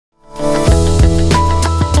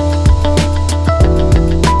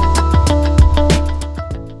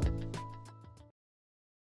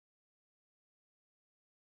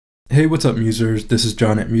Hey, what's up musers? This is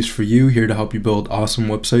John at Muse for You, here to help you build awesome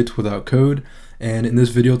websites without code. And in this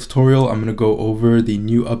video tutorial, I'm going to go over the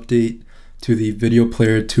new update to the Video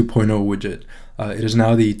Player 2.0 widget. It is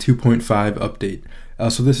now the 2.5 update.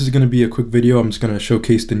 So this is going to be a quick video. I'm just going to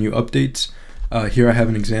showcase the new updates. Here I have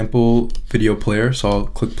an example video player, so I'll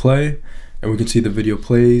click play, and we can see the video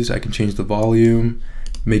plays. I can change the volume,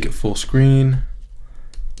 make it full screen,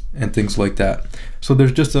 and things like that. So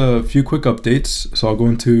there's just a few quick updates. So I'll go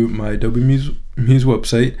into my Adobe Muse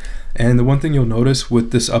website, and the one thing you'll notice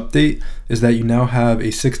with this update is that you now have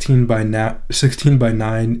a 16 by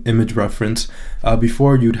 9 image reference.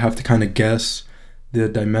 Before, you'd have to kind of guess the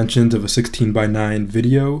dimensions of a 16 by 9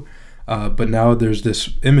 video, but now there's this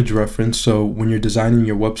image reference. So when you're designing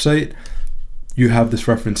your website, you have this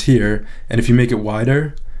reference here, and if you make it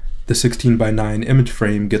wider, the 16 by 9 image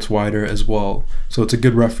frame gets wider as well. So it's a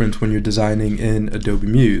good reference when you're designing in Adobe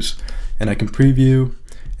Muse. And I can preview,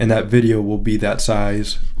 and that video will be that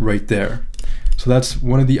size right there. So that's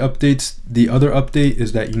one of the updates. The other update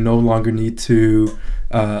is that you no longer need to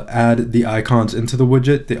add the icons into the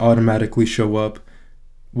widget. They automatically show up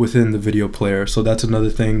within the video player. So that's another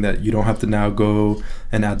thing, that you don't have to now go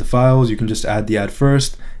and add the files. You can just add the ad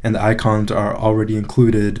first, and the icons are already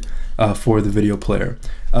included for the video player.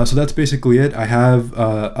 So that's basically it. I have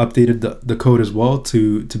updated the code as well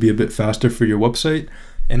to be a bit faster for your website.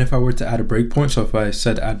 And if I were to add a breakpoint, so if I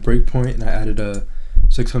said add breakpoint and I added a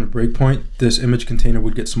 600 breakpoint, this image container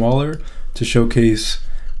would get smaller to showcase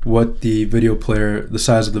what the video player, the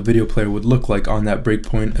size of the video player would look like on that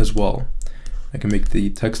breakpoint as well. I can make the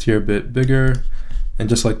text here a bit bigger, and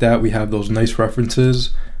just like that, we have those nice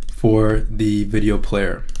references for the video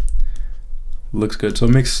player. Looks good. So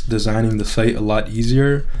it makes designing the site a lot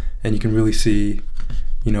easier, and you can really see,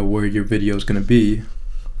 where your video is going to be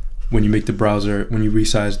when you make the browser, when you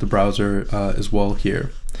resize the browser as well here.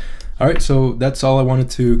 All right, so that's all I wanted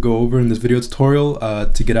to go over in this video tutorial.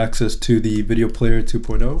 To get access to the Video Player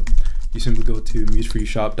 2.0, you simply go to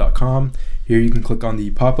museforyourshop.com. Here you can click on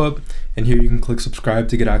the pop-up, and here you can click subscribe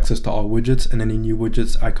to get access to all widgets and any new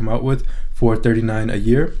widgets I come out with for $39 a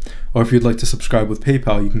year. Or if you'd like to subscribe with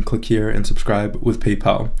PayPal, you can click here and subscribe with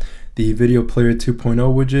PayPal. The Video Player 2.0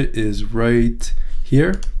 widget is right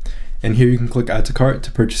here, and here you can click add to cart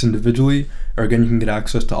to purchase individually, or again, you can get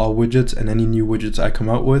access to all widgets and any new widgets I come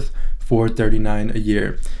out with for $39 a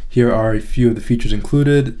year. Here are a few of the features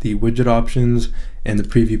included, the widget options, and the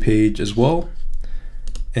preview page as well.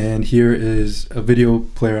 And here is a video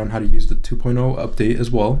player on how to use the 2.0 update as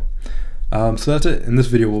well. So that's it, and this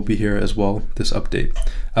video will be here as well, this update.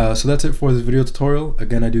 So that's it for this video tutorial.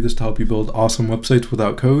 Again, I do this to help you build awesome websites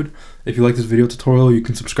without code. If you like this video tutorial, you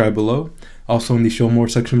can subscribe below. Also in the show more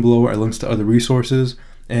section below are links to other resources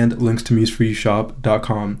and links to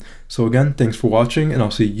museforyourshop.com. So again, thanks for watching, and I'll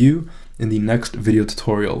see you in the next video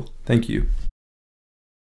tutorial. Thank you.